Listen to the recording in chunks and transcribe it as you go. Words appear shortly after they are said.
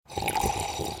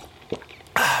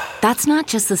That's not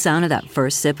just the sound of that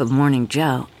first sip of Morning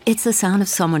Joe. It's the sound of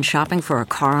someone shopping for a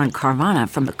car on Carvana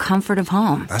from the comfort of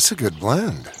home. That's a good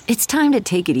blend. It's time to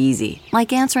take it easy,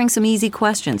 like answering some easy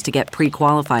questions to get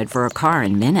pre-qualified for a car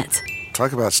in minutes.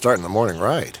 Talk about starting the morning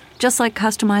right. Just like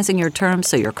customizing your terms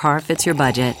so your car fits your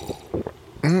budget.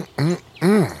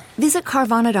 Visit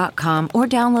Carvana.com or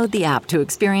download the app to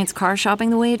experience car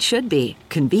shopping the way it should be.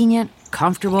 Convenient,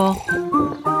 comfortable.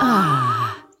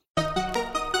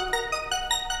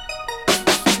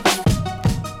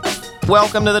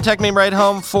 Welcome to the Tech Meme Ride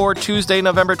Home for Tuesday,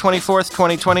 November 24th,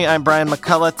 2020. I'm Brian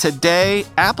McCullough. Today,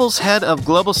 Apple's head of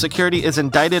global security is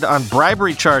indicted on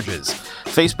bribery charges.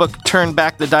 Facebook turned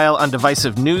back the dial on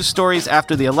divisive news stories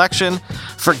after the election.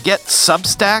 Forget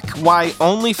Substack, why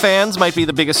OnlyFans might be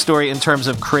the biggest story in terms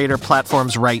of creator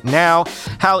platforms right now.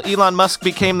 How Elon Musk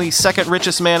became the second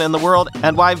richest man in the world,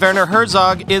 and why Werner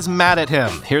Herzog is mad at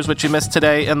him. Here's what you missed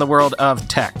today in the world of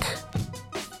tech.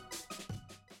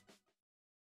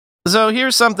 So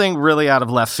here's something really out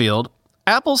of left field.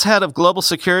 Apple's head of global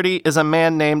security is a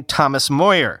man named Thomas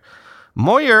Moyer.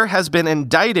 Moyer has been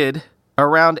indicted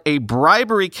around a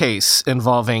bribery case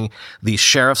involving the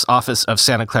Sheriff's Office of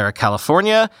Santa Clara,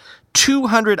 California,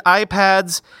 200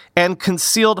 iPads, and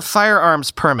concealed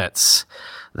firearms permits.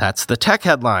 That's the tech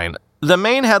headline. The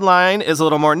main headline is a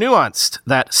little more nuanced,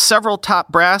 that several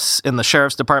top brass in the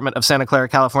Sheriff's Department of Santa Clara,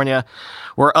 California,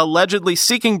 were allegedly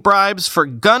seeking bribes for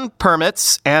gun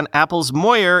permits, and Apple's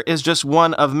Moyer is just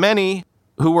one of many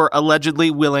who were allegedly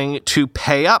willing to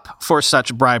pay up for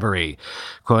such bribery,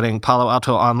 quoting Palo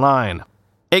Alto Online.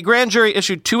 A grand jury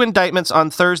issued 2 indictments on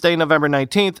Thursday, November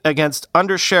 19th, against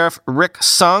Under Sheriff Rick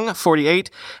Sung, 48,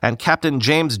 and Captain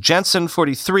James Jensen,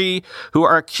 43, who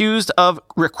are accused of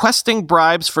requesting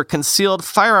bribes for concealed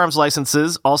firearms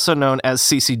licenses, also known as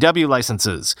CCW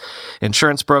licenses.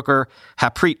 Insurance broker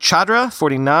Harpreet Chadra,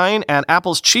 49, and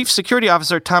Apple's chief security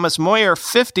officer Thomas Moyer,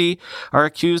 50, are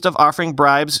accused of offering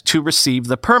bribes to receive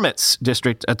the permits,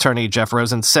 District Attorney Jeff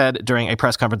Rosen said during a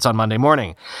press conference on Monday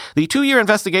morning. The 2-year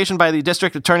investigation by the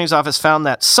District Attorney's Office found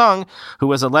that Sung, who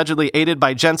was allegedly aided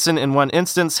by Jensen in one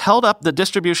instance, held up the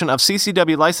distribution of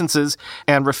CCW licenses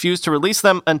and refused to release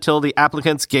them until the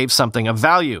applicants gave something of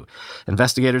value.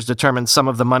 Investigators determined some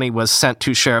of the money was sent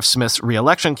to Sheriff Smith's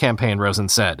re-election campaign, Rosen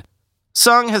said.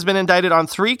 Sung has been indicted on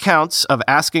 3 counts of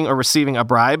asking or receiving a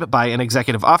bribe by an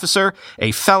executive officer,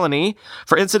 a felony,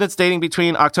 for incidents dating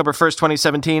between October 1st,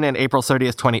 2017 and April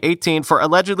 30th, 2018, for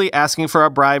allegedly asking for a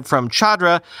bribe from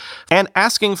Chadra and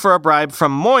asking for a bribe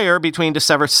from Moyer between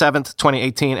December 7th,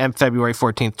 2018 and February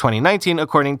 14th, 2019,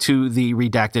 according to the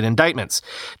redacted indictments.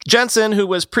 Jensen, who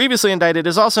was previously indicted,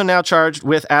 is also now charged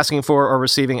with asking for or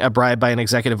receiving a bribe by an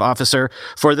executive officer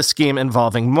for the scheme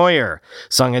involving Moyer.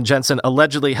 Sung and Jensen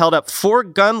allegedly held up 4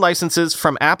 gun licenses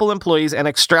from Apple employees and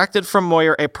extracted from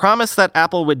Moyer a promise that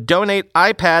Apple would donate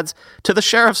iPads to the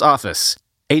sheriff's office.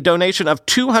 A donation of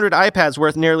 200 iPads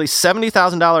worth nearly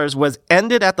 $70,000 was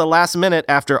ended at the last minute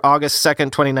after August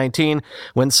 2nd, 2019,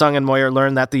 when Sung and Moyer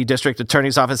learned that the district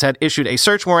attorney's office had issued a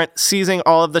search warrant seizing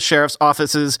all of the sheriff's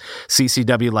office's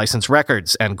CCW license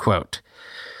records, end quote.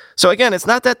 So again, it's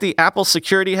not that the Apple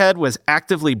security head was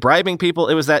actively bribing people.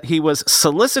 It was that he was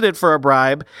solicited for a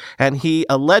bribe, and he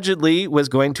allegedly was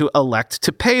going to elect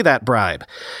to pay that bribe.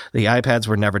 The iPads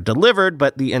were never delivered,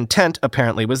 but the intent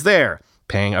apparently was there.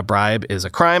 Paying a bribe is a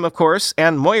crime, of course,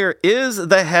 and Moyer is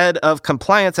the head of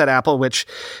compliance at Apple, which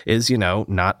is,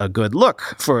 not a good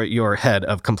look for your head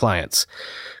of compliance.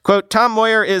 Quote, Tom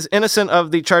Moyer is innocent of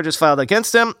the charges filed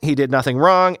against him. He did nothing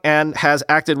wrong and has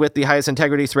acted with the highest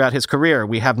integrity throughout his career.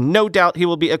 We have no doubt he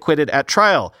will be acquitted at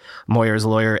trial, Moyer's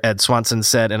lawyer Ed Swanson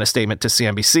said in a statement to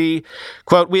CNBC.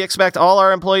 Quote, we expect all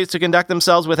our employees to conduct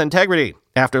themselves with integrity.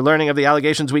 After learning of the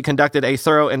allegations, we conducted a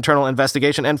thorough internal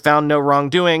investigation and found no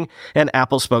wrongdoing, an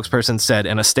Apple spokesperson said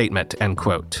in a statement, end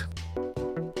quote.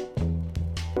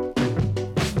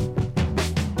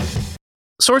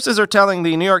 Sources are telling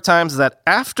the New York Times that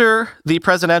after the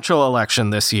presidential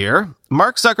election this year,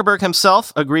 Mark Zuckerberg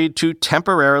himself agreed to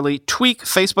temporarily tweak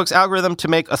Facebook's algorithm to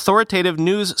make authoritative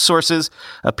news sources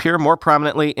appear more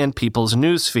prominently in people's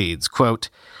news feeds. Quote,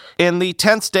 in the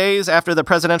tense days after the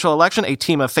presidential election, a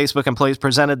team of Facebook employees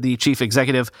presented the chief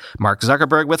executive, Mark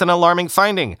Zuckerberg, with an alarming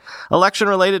finding.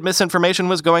 Election-related misinformation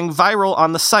was going viral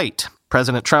on the site.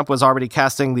 President Trump was already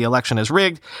casting the election as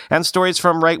rigged, and stories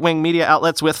from right-wing media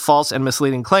outlets with false and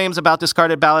misleading claims about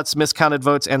discarded ballots, miscounted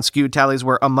votes, and skewed tallies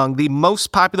were among the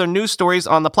most popular news stories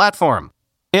on the platform.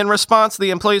 In response,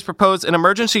 the employees proposed an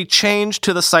emergency change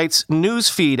to the site's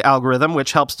newsfeed algorithm,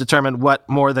 which helps determine what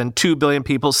more than 2 billion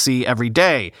people see every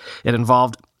day. It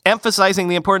involved emphasizing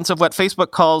the importance of what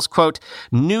Facebook calls, quote,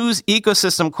 news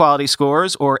ecosystem quality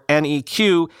scores, or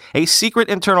NEQ, a secret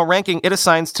internal ranking it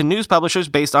assigns to news publishers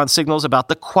based on signals about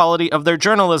the quality of their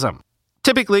journalism.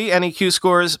 Typically, NEQ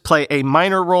scores play a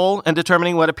minor role in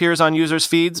determining what appears on users'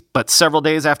 feeds, but several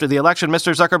days after the election,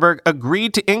 Mr. Zuckerberg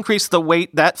agreed to increase the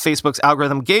weight that Facebook's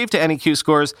algorithm gave to NEQ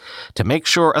scores to make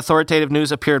sure authoritative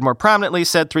news appeared more prominently,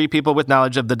 said 3 people with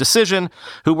knowledge of the decision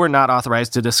who were not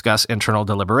authorized to discuss internal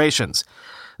deliberations.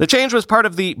 The change was part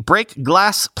of the break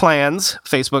glass plans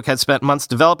Facebook had spent months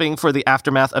developing for the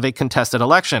aftermath of a contested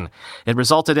election. It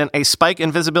resulted in a spike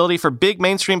in visibility for big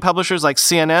mainstream publishers like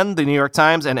CNN, The New York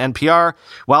Times, and NPR,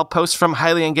 while posts from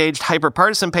highly engaged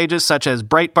hyper-partisan pages such as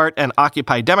Breitbart and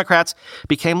Occupy Democrats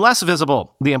became less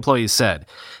visible, the employees said.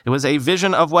 It was a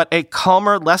vision of what a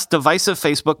calmer, less divisive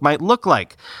Facebook might look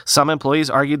like. Some employees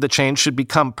argued the change should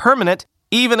become permanent,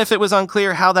 even if it was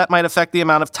unclear how that might affect the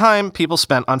amount of time people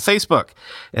spent on Facebook.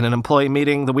 In an employee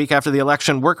meeting the week after the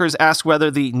election, workers asked whether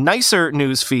the nicer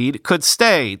news feed could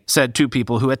stay, said 2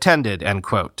 people who attended, end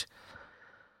quote.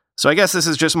 So I guess this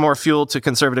is just more fuel to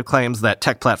conservative claims that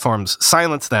tech platforms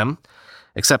silence them,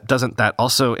 except doesn't that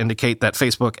also indicate that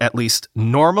Facebook at least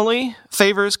normally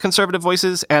favors conservative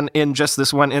voices and in just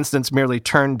this one instance merely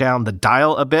turned down the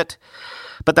dial a bit?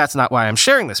 But that's not why I'm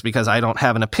sharing this, because I don't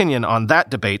have an opinion on that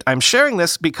debate. I'm sharing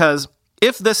this because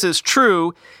if this is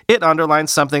true, it underlines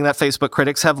something that Facebook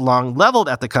critics have long leveled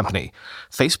at the company.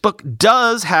 Facebook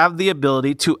does have the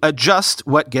ability to adjust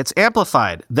what gets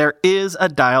amplified. There is a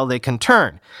dial they can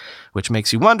turn, which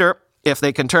makes you wonder, if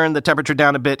they can turn the temperature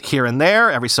down a bit here and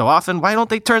there every so often, why don't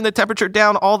they turn the temperature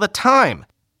down all the time?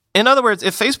 In other words,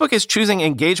 if Facebook is choosing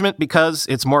engagement because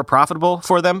it's more profitable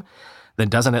for them, then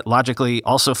doesn't it logically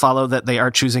also follow that they are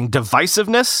choosing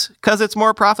divisiveness because it's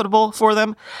more profitable for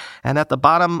them? And at the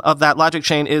bottom of that logic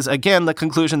chain is, again, the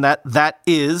conclusion that that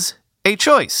is a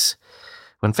choice.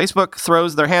 When Facebook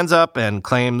throws their hands up and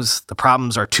claims the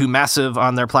problems are too massive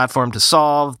on their platform to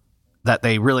solve, that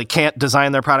they really can't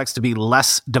design their products to be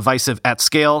less divisive at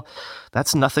scale,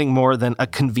 that's nothing more than a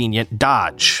convenient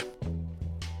dodge.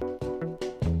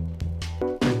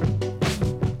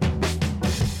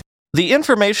 The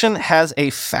Information has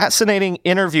a fascinating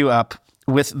interview up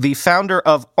with the founder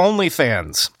of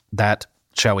OnlyFans, that,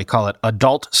 shall we call it,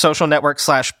 adult social network /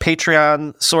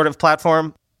 Patreon sort of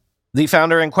platform. The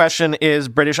founder in question is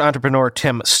British entrepreneur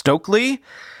Tim Stokely.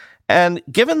 And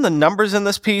given the numbers in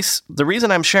this piece, the reason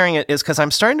I'm sharing it is because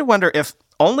I'm starting to wonder if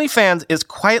OnlyFans is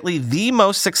quietly the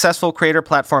most successful creator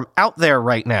platform out there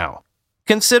right now.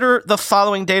 Consider the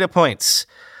following data points.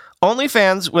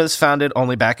 OnlyFans was founded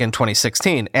only back in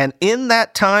 2016, and in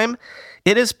that time,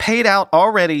 it has paid out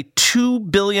already $2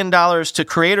 billion to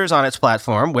creators on its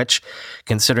platform, which,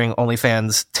 considering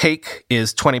OnlyFans' take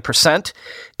is 20%,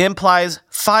 implies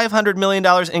 $500 million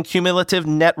in cumulative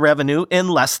net revenue in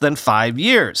less than 5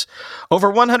 years. Over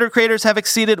 100 creators have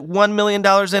exceeded $1 million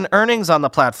in earnings on the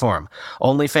platform.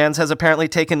 OnlyFans has apparently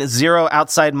taken 0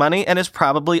 outside money and is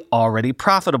probably already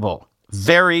profitable.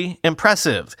 Very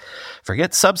impressive.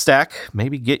 Forget Substack,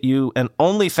 maybe get you an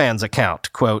OnlyFans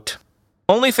account. Quote,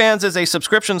 OnlyFans is a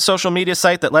subscription social media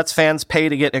site that lets fans pay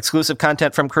to get exclusive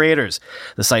content from creators.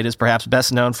 The site is perhaps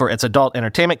best known for its adult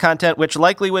entertainment content, which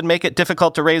likely would make it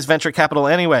difficult to raise venture capital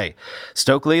anyway.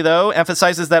 Stokely, though,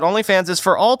 emphasizes that OnlyFans is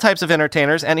for all types of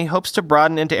entertainers, and he hopes to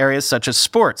broaden into areas such as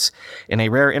sports. In a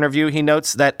rare interview, he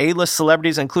notes that A-list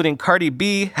celebrities, including Cardi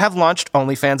B, have launched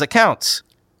OnlyFans accounts.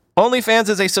 OnlyFans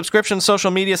is a subscription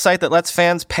social media site that lets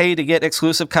fans pay to get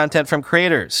exclusive content from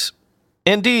creators.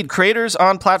 Indeed, creators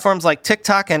on platforms like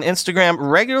TikTok and Instagram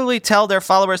regularly tell their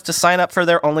followers to sign up for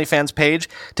their OnlyFans page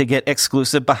to get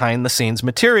exclusive behind-the-scenes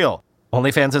material.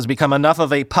 OnlyFans has become enough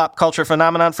of a pop culture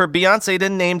phenomenon for Beyoncé to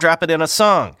name-drop it in a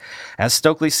song. As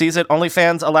Stokely sees it,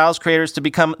 OnlyFans allows creators to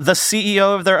become the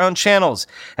CEO of their own channels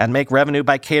and make revenue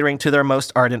by catering to their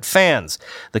most ardent fans.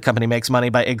 The company makes money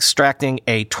by extracting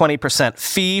a 20%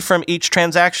 fee from each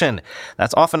transaction.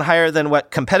 That's often higher than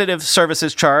what competitive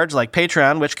services charge, like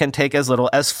Patreon, which can take as little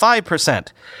as 5%.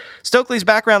 Stokely's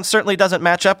background certainly doesn't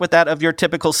match up with that of your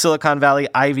typical Silicon Valley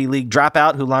Ivy League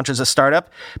dropout who launches a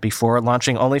startup. Before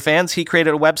launching OnlyFans, he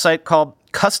created a website called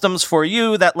Customs for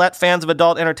You that let fans of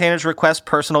adult entertainers request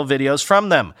personal videos from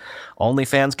them.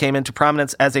 OnlyFans came into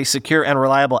prominence as a secure and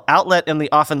reliable outlet in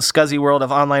the often scuzzy world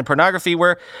of online pornography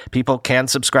where people can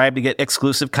subscribe to get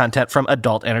exclusive content from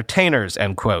adult entertainers,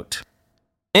 end quote.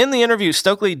 In the interview,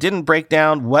 Stokely didn't break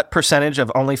down what percentage of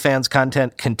OnlyFans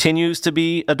content continues to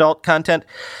be adult content,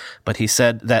 but he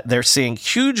said that they're seeing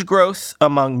huge growth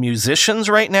among musicians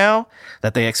right now,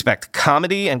 that they expect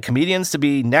comedy and comedians to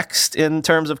be next in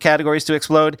terms of categories to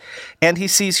explode, and he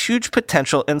sees huge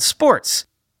potential in sports.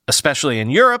 especially in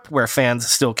Europe, where fans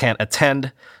still can't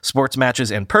attend sports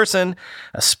matches in person.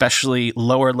 Especially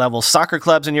lower-level soccer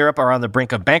clubs in Europe are on the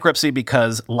brink of bankruptcy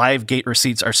because live gate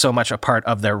receipts are so much a part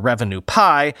of their revenue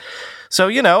pie. So,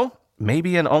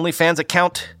 maybe an OnlyFans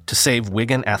account to save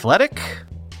Wigan Athletic?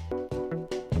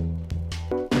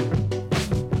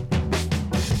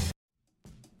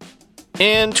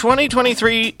 In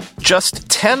 2023, just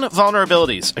 10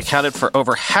 vulnerabilities accounted for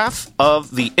over half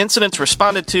of the incidents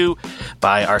responded to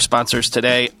by our sponsors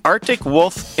today, Arctic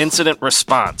Wolf Incident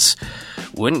Response.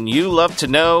 Wouldn't you love to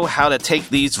know how to take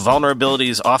these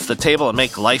vulnerabilities off the table and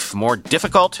make life more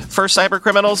difficult for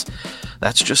cybercriminals?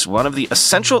 That's just one of the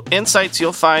essential insights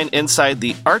you'll find inside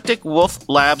the Arctic Wolf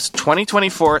Labs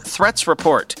 2024 Threats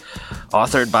Report,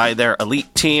 authored by their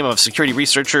elite team of security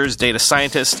researchers, data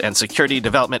scientists, and security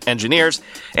development engineers,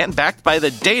 and backed by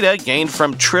the data gained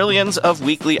from trillions of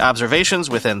weekly observations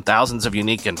within thousands of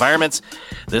unique environments.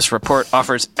 This report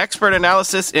offers expert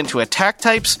analysis into attack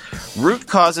types, root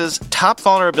causes, top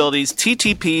vulnerabilities,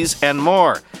 TTPs, and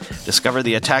more. Discover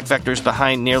the attack vectors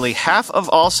behind nearly half of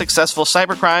all successful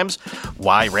cybercrimes,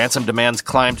 why ransom demands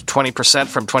climbed 20%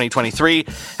 from 2023,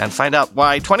 and find out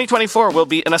why 2024 will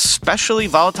be an especially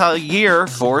volatile year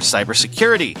for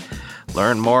cybersecurity.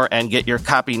 Learn more and get your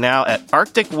copy now at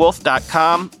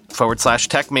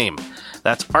arcticwolf.com/techmeme.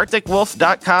 That's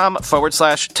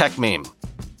arcticwolf.com/techmeme.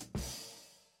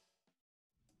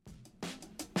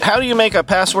 How do you make a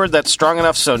password that's strong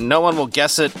enough so no one will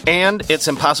guess it, and it's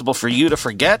impossible for you to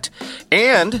forget,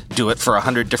 and do it for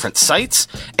 100 different sites,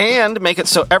 and make it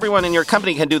so everyone in your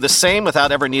company can do the same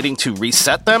without ever needing to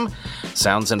reset them?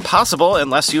 Sounds impossible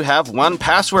unless you have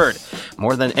 1Password.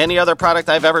 More than any other product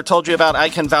I've ever told you about, I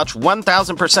can vouch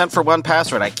 1,000% for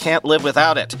 1Password. I can't live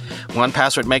without it.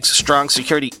 1Password makes strong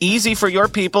security easy for your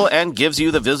people and gives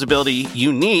you the visibility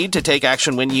you need to take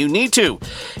action when you need to.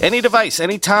 Any device,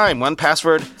 anytime,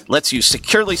 1Password lets you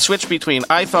securely switch between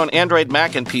iPhone, Android,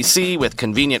 Mac, and PC with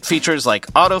convenient features like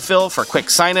autofill for quick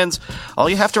sign-ins. All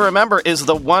you have to remember is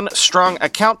the one strong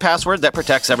account password that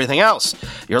protects everything else.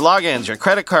 Your logins, your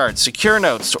credit cards, secure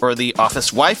notes, or the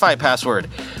office Wi-Fi password.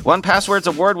 1Password's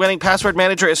award-winning password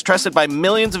manager is trusted by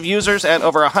millions of users and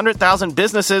over 100,000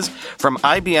 businesses from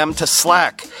IBM to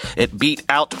Slack. It beat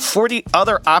out 40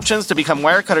 other options to become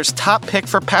Wirecutter's top pick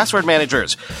for password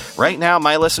managers. Right now,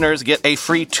 my listeners get a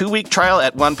free 2-week trial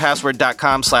at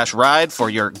 1password.com/ride for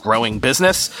your growing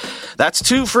business. That's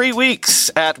 2 free weeks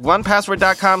at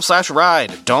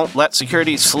 1password.com/ride. Don't let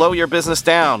security slow your business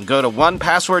down. Go to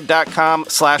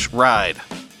 1password.com/ride.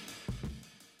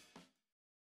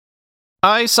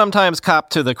 I sometimes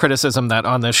cop to the criticism that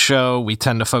on this show, we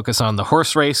tend to focus on the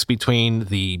horse race between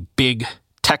the big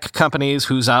tech companies,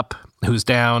 who's up, who's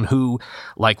down, who,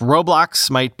 like Roblox,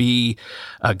 might be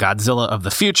a Godzilla of the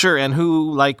future, and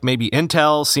who, like maybe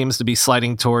Intel, seems to be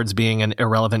sliding towards being an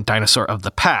irrelevant dinosaur of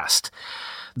the past.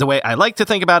 The way I like to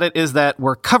think about it is that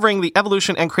we're covering the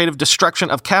evolution and creative destruction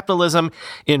of capitalism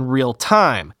in real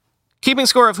time. Keeping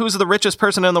score of who's the richest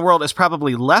person in the world is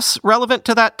probably less relevant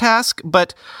to that task,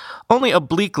 but only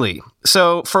obliquely.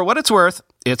 So, for what it's worth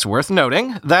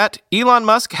noting that Elon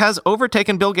Musk has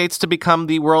overtaken Bill Gates to become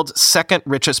the world's second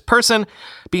richest person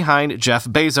behind Jeff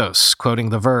Bezos, quoting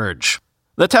The Verge.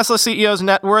 The Tesla CEO's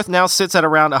net worth now sits at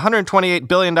around $128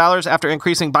 billion after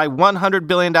increasing by $100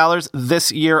 billion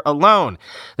this year alone.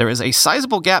 There is a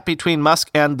sizable gap between Musk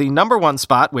and the number one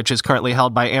spot, which is currently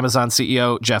held by Amazon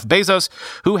CEO Jeff Bezos,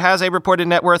 who has a reported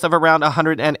net worth of around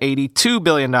 $182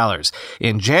 billion.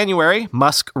 In January,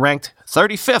 Musk ranked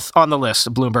 35th on the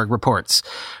list, Bloomberg reports.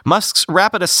 Musk's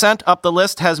rapid ascent up the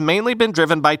list has mainly been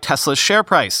driven by Tesla's share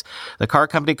price. The car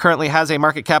company currently has a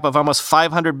market cap of almost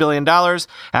 $500 billion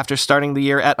after starting the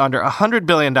year at under $100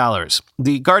 billion.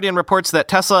 The Guardian reports that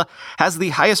Tesla has the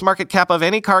highest market cap of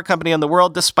any car company in the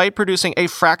world, despite producing a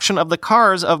fraction of the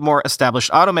cars of more established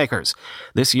automakers.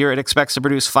 This year, it expects to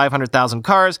produce 500,000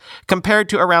 cars, compared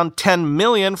to around 10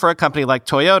 million for a company like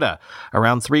Toyota.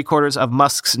 Around 3/4 of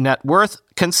Musk's net worth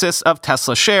consists of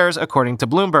Tesla shares, according to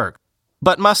Bloomberg.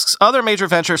 But Musk's other major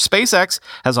venture, SpaceX,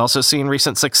 has also seen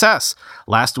recent success.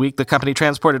 Last week, the company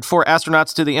transported 4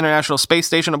 astronauts to the International Space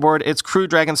Station aboard its Crew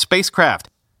Dragon spacecraft.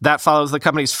 That follows the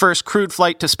company's first crewed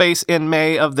flight to space in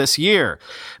May of this year.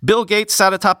 Bill Gates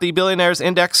sat atop the billionaires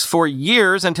index for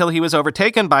years until he was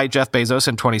overtaken by Jeff Bezos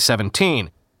in 2017.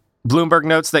 Bloomberg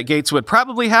notes that Gates would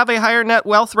probably have a higher net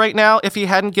wealth right now if he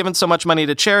hadn't given so much money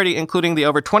to charity, including the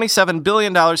over $27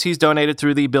 billion he's donated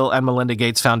through the Bill and Melinda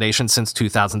Gates Foundation since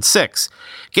 2006.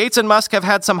 Gates and Musk have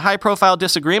had some high-profile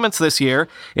disagreements this year.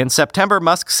 In September,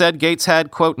 Musk said Gates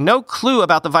had, quote, no clue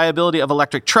about the viability of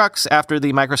electric trucks after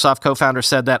the Microsoft co-founder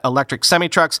said that electric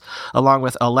semi-trucks, along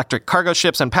with electric cargo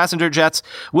ships and passenger jets,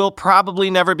 will probably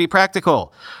never be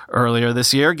practical. Earlier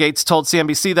this year, Gates told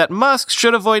CNBC that Musk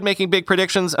should avoid making big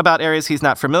predictions about areas he's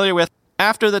not familiar with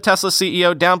after the Tesla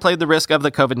CEO downplayed the risk of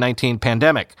the COVID-19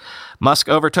 pandemic. Musk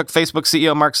overtook Facebook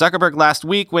CEO Mark Zuckerberg last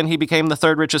week when he became the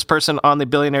third richest person on the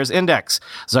Billionaires Index.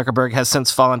 Zuckerberg has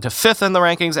since fallen to fifth in the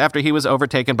rankings after he was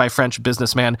overtaken by French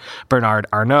businessman Bernard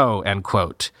Arnault, end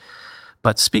quote.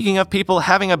 But speaking of people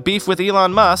having a beef with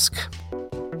Elon Musk,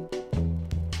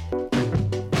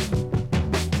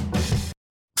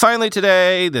 finally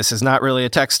today, this is not really a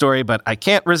tech story, but I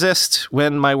can't resist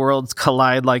when my worlds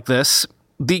collide like this.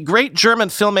 The great German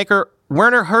filmmaker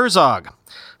Werner Herzog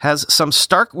has some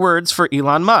stark words for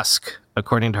Elon Musk.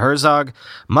 According to Herzog,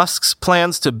 Musk's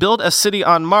plans to build a city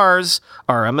on Mars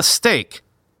are a mistake.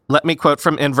 Let me quote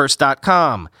from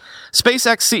Inverse.com.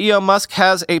 SpaceX CEO Musk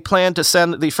has a plan to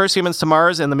send the first humans to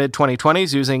Mars in the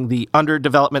mid-2020s using the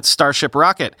under-development Starship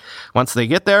rocket. Once they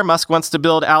get there, Musk wants to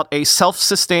build out a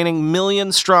self-sustaining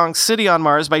million-strong city on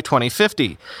Mars by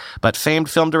 2050. But famed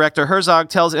film director Herzog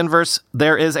tells Inverse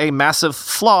there is a massive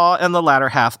flaw in the latter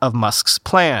half of Musk's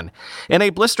plan. In a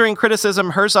blistering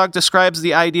criticism, Herzog describes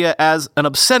the idea as an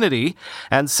obscenity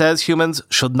and says humans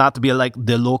should not be like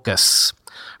the locusts.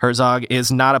 Herzog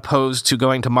is not opposed to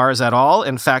going to Mars at all.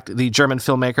 In fact, the German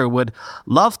filmmaker would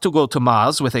love to go to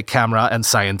Mars with a camera and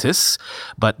scientists,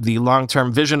 but the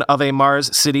long-term vision of a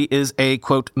Mars city is a,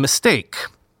 quote, mistake.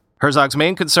 Herzog's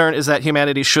main concern is that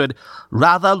humanity should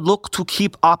rather look to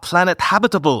keep our planet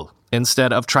habitable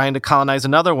instead of trying to colonize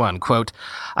another one. Quote,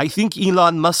 I think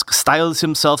Elon Musk styles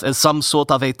himself as some sort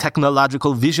of a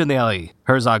technological visionary,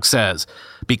 Herzog says,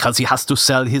 because he has to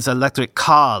sell his electric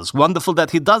cars. Wonderful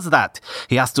that he does that.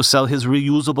 He has to sell his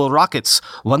reusable rockets.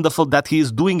 Wonderful that he is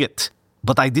doing it.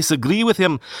 But I disagree with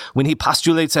him when he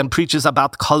postulates and preaches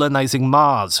about colonizing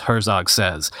Mars, Herzog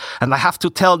says. And I have to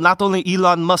tell not only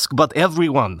Elon Musk, but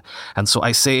everyone. And so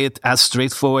I say it as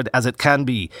straightforward as it can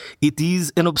be. It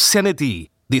is an obscenity.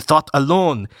 The thought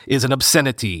alone is an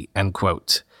obscenity, end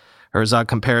quote. Herzog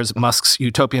compares Musk's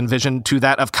utopian vision to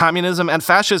that of communism and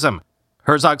fascism.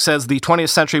 Herzog says the 20th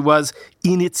century was,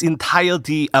 in its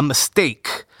entirety, a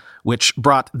mistake, which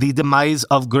brought the demise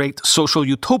of great social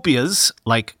utopias,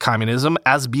 like communism,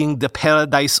 as being the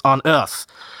paradise on earth.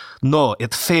 No,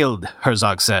 it failed,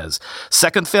 Herzog says.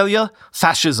 Second failure,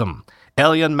 fascism.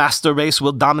 Alien master race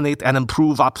will dominate and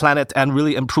improve our planet and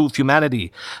really improve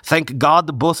humanity. Thank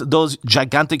God both those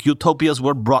gigantic utopias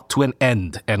were brought to an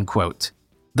end, end quote.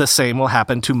 The same will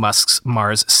happen to Musk's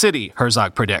Mars city,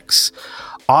 Herzog predicts.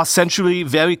 Our century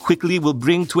very quickly will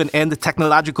bring to an end a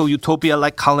technological utopia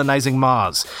like colonizing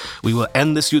Mars. We will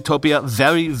end this utopia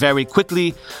very, very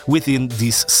quickly within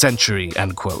this century,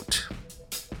 end quote.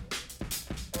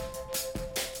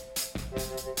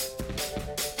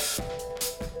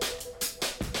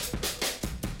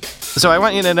 So I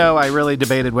want you to know I really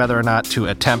debated whether or not to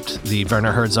attempt the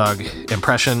Werner Herzog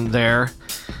impression there.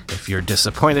 If you're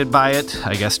disappointed by it,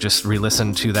 I guess just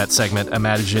re-listen to that segment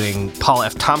imagining Paul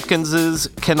F. Tompkins's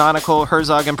canonical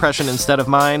Herzog impression instead of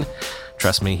mine.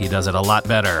 Trust me, he does it a lot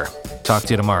better. Talk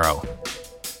to you tomorrow.